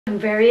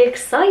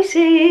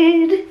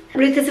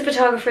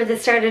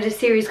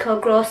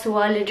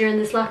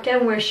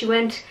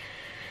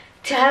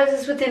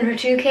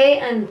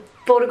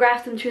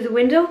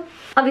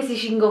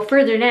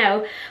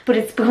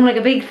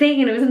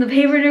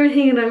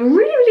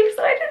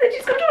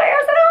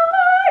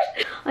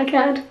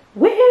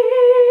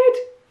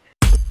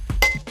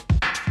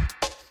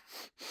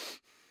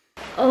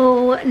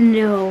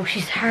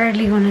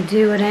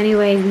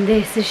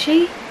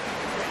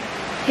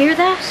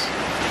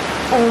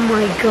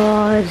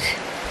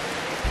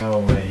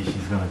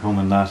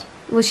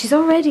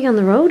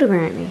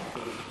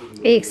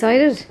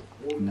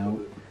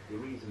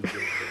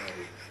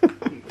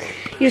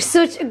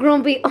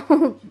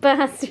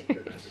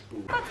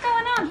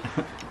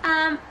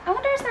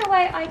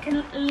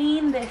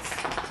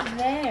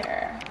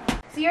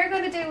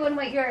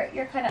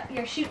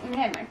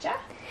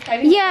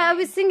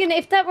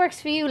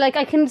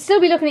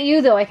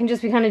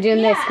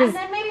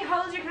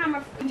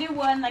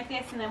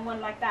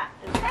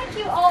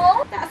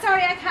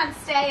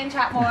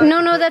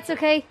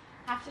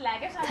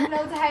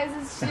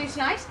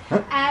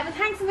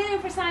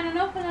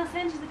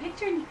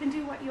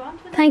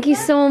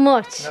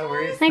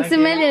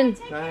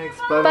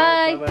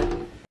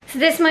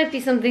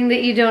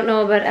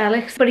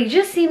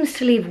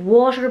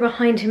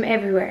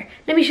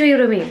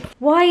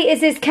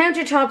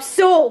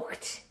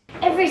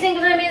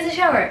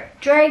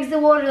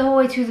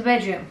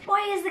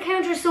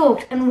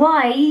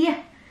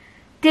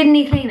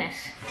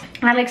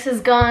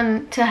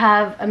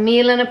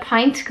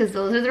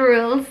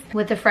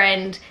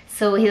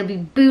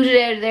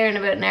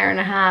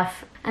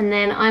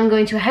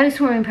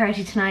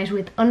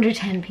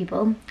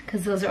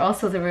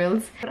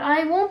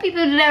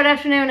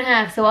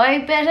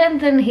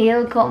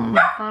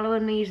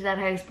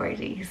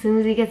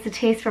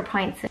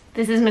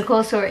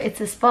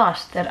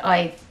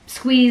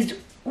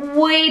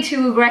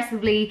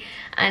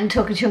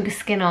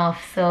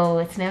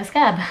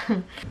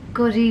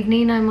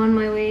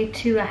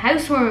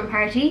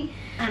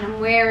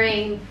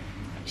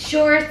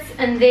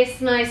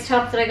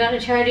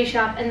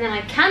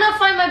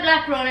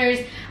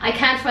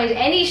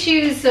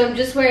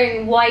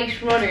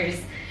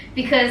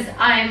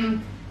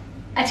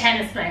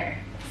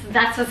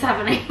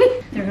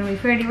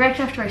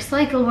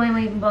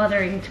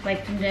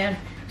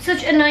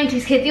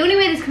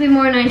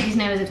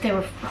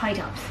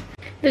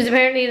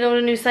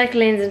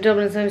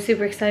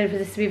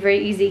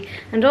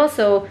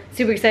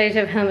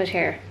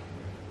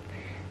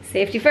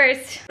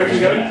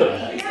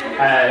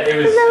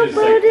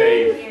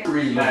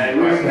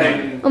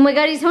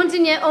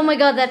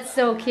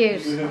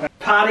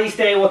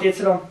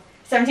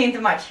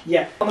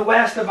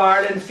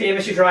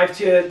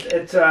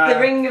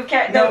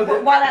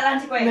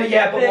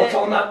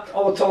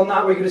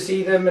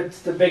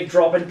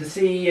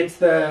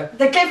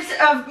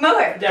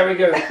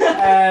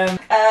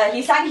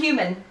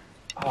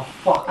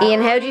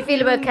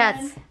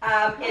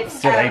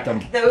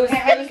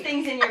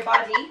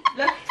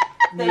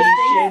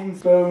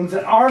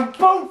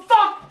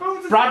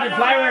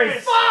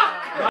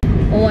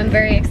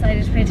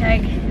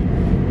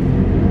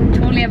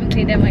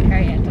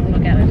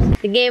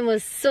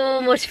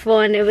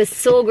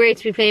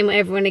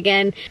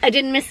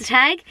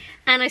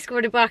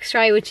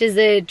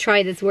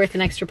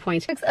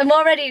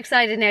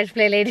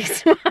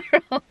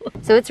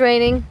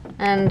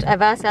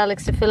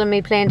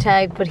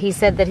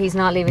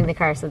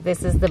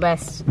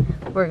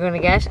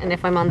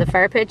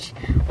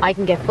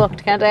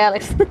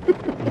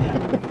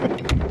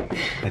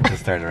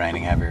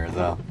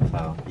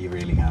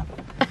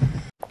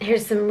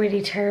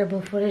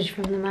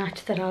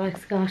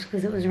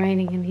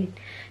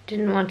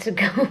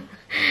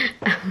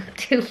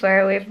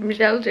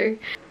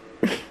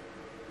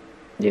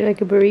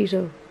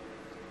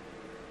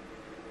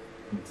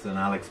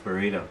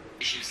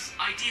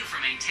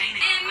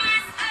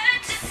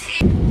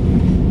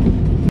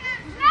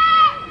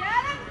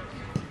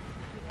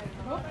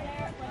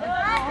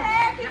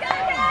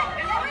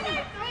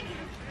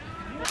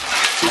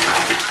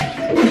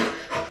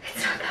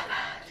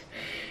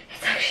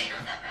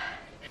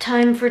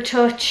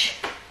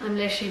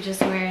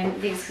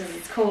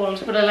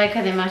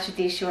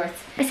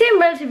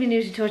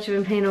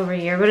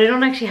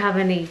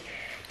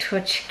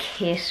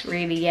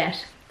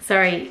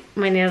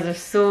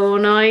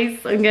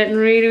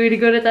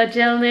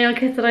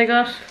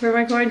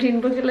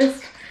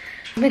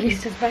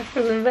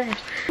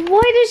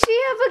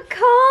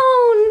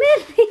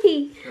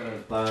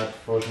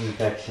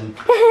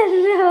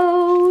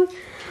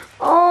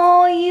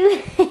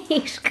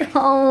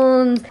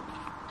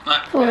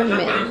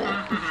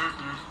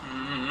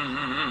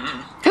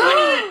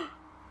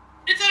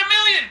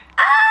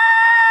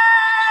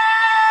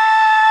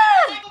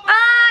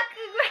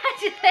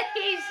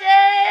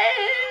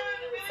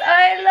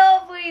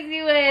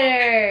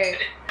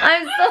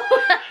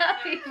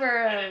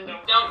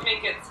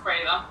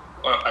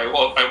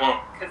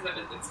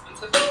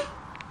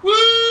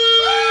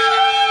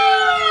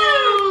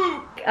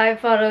I've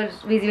followed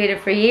Wheezy Wader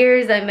for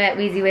years. I met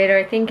Wheezy Wader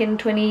I think in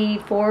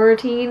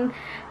 2014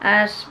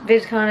 at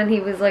VidCon, and he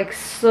was like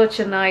such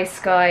a nice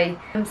guy.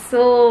 I'm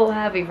so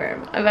happy for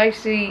him. I'm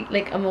actually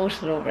like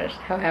emotional over it,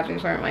 how happy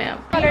for him I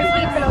am.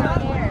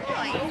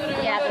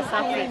 Yeah, the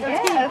soft thing.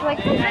 Yeah, it's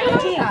like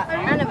 19.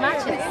 And it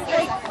matches.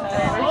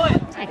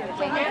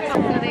 Technically. So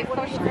they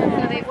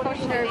push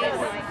their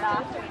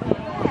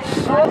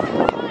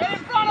Get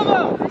in front of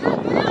him!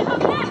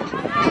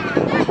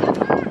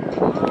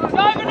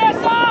 Go,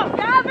 Vanessa!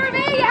 Cover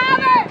me,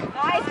 Hammer!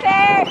 Nice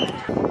there!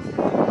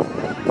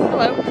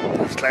 Hello.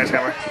 It's Claire's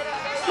hammer.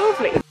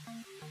 Lovely.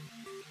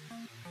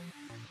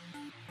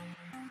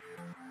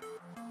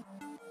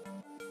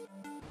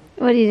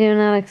 What are you doing,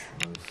 Alex?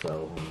 I'm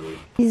so hungry.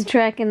 He's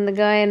tracking the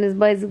guy on his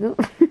bicycle.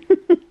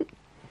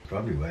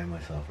 Probably weighing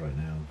myself right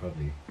now.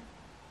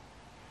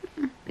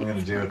 I'm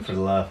gonna do it for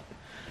the laugh.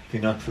 If he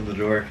knocks on the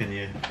door, can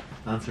you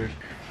answer it?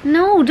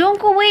 No, don't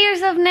go weigh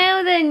yourself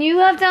now then. You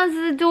have to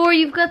answer the door.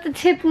 You've got the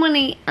tip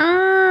money.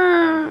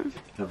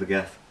 Have a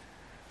guess.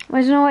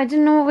 I don't know. I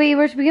didn't know what weight you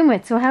were to begin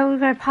with. So how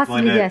would I possibly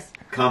Find out. guess?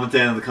 Comment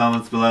down in the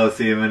comments below.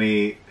 See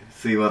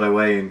what I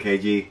weigh in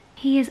kg.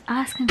 He is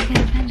asking to get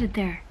offended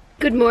there.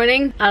 Good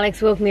morning.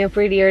 Alex woke me up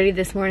really early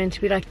this morning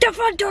to be like, the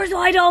front door's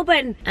wide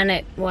open! And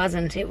it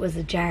wasn't, it was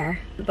ajar.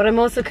 But I'm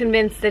also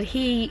convinced that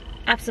he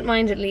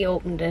absent-mindedly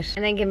opened it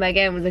and then came back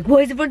out and was like,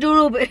 why is the front door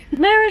open?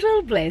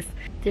 Marital place.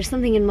 There's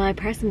something in my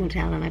Parson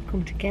motel and I've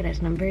come to get it,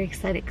 and I'm very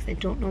excited because I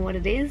don't know what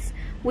it is,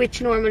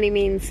 which normally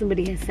means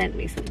somebody has sent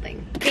me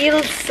something.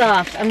 Feels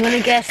soft. I'm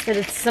gonna guess that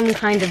it's some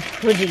kind of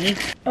hoodie.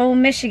 Oh,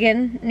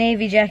 Michigan,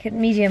 navy jacket,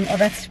 medium. Oh,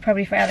 that's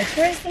probably for Alex.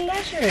 Where's the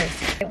letters?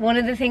 One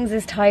of the things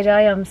is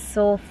tie-dye. I'm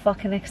so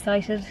fucking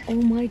excited. Oh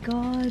my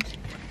god.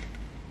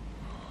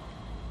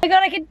 Oh my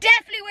god, I could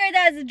definitely wear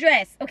that as a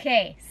dress.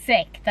 Okay,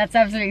 sick. That's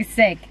absolutely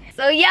sick.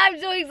 So yeah, I'm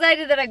so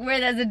excited that I can wear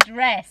that as a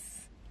dress.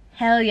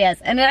 Hell yes.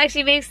 And it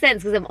actually makes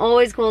sense because I'm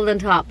always cold on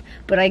top,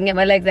 but I can get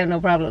my legs out no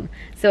problem.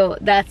 So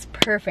that's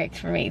perfect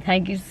for me.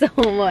 Thank you so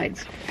much.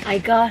 I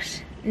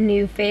got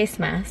new face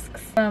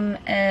masks from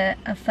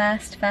a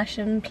fast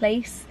fashion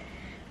place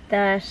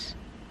that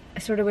I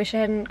sort of wish I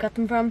hadn't got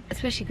them from.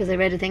 Especially because I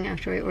read a thing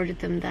after I ordered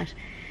them that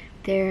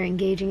they're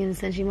engaging in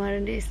essentially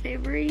modern day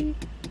slavery.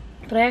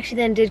 But I actually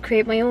then did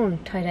create my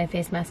own tie-dye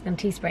face mask on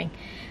Teespring.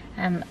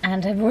 And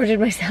I've ordered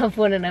myself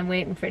one and I'm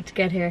waiting for it to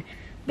get here.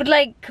 But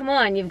like, come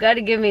on, you've got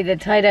to give me the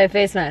tie-dye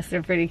face masks.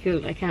 They're pretty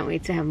cool. I can't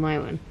wait to have my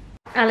one.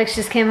 Alex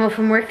just came home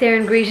from work there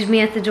and greeted me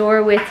at the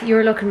door with,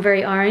 you're looking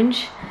very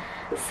orange.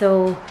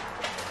 So,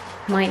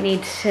 might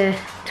need to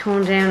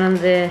tone down on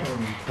the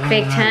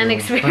fake tan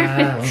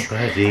experiment.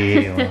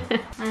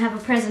 I have a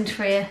present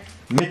for you.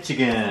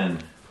 Michigan.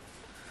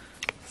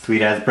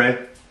 Sweet as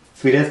bread.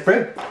 Sweet as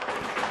bread.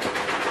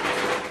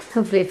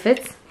 Hopefully it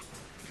fits.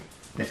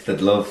 If that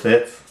love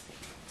fits.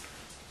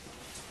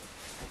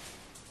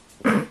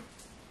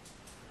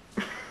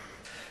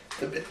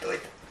 It's a bit tight.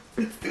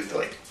 It's too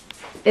tight.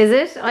 Is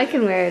it? I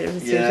can wear it if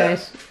it's too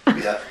tight.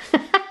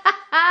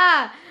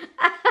 Yeah.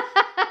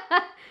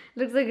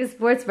 Looks like a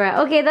sports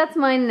bra. Okay, that's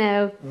mine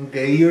now.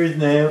 Okay, yours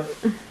now.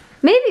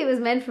 Maybe it was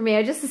meant for me.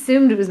 I just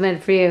assumed it was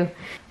meant for you.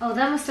 Oh,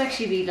 that must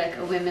actually be like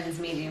a women's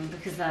medium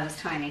because that is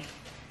tiny.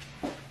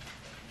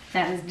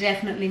 That is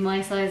definitely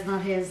my size,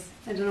 not his.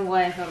 I don't know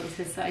why I thought it was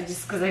his size,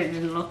 just because I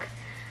didn't look.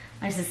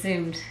 I just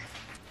assumed.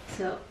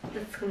 So,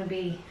 that's going to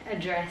be a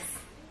dress.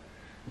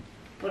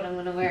 But I'm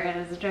going to wear it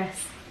as a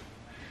dress.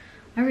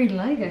 I really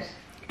like it.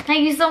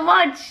 Thank you so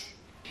much!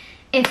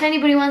 If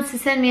anybody wants to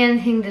send me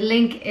anything, the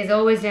link is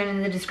always down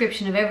in the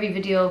description of every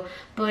video.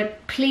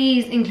 But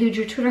please include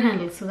your Twitter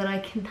handle so that I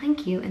can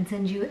thank you and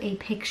send you a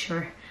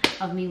picture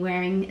of me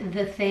wearing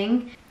the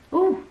thing.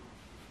 Oh!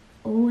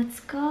 Oh,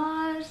 it's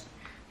got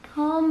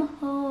thumb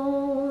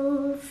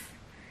holes.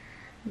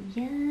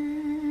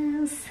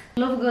 Yes.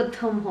 Love a good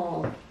thumb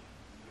hole.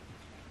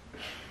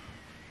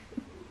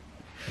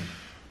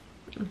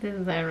 This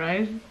is that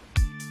right?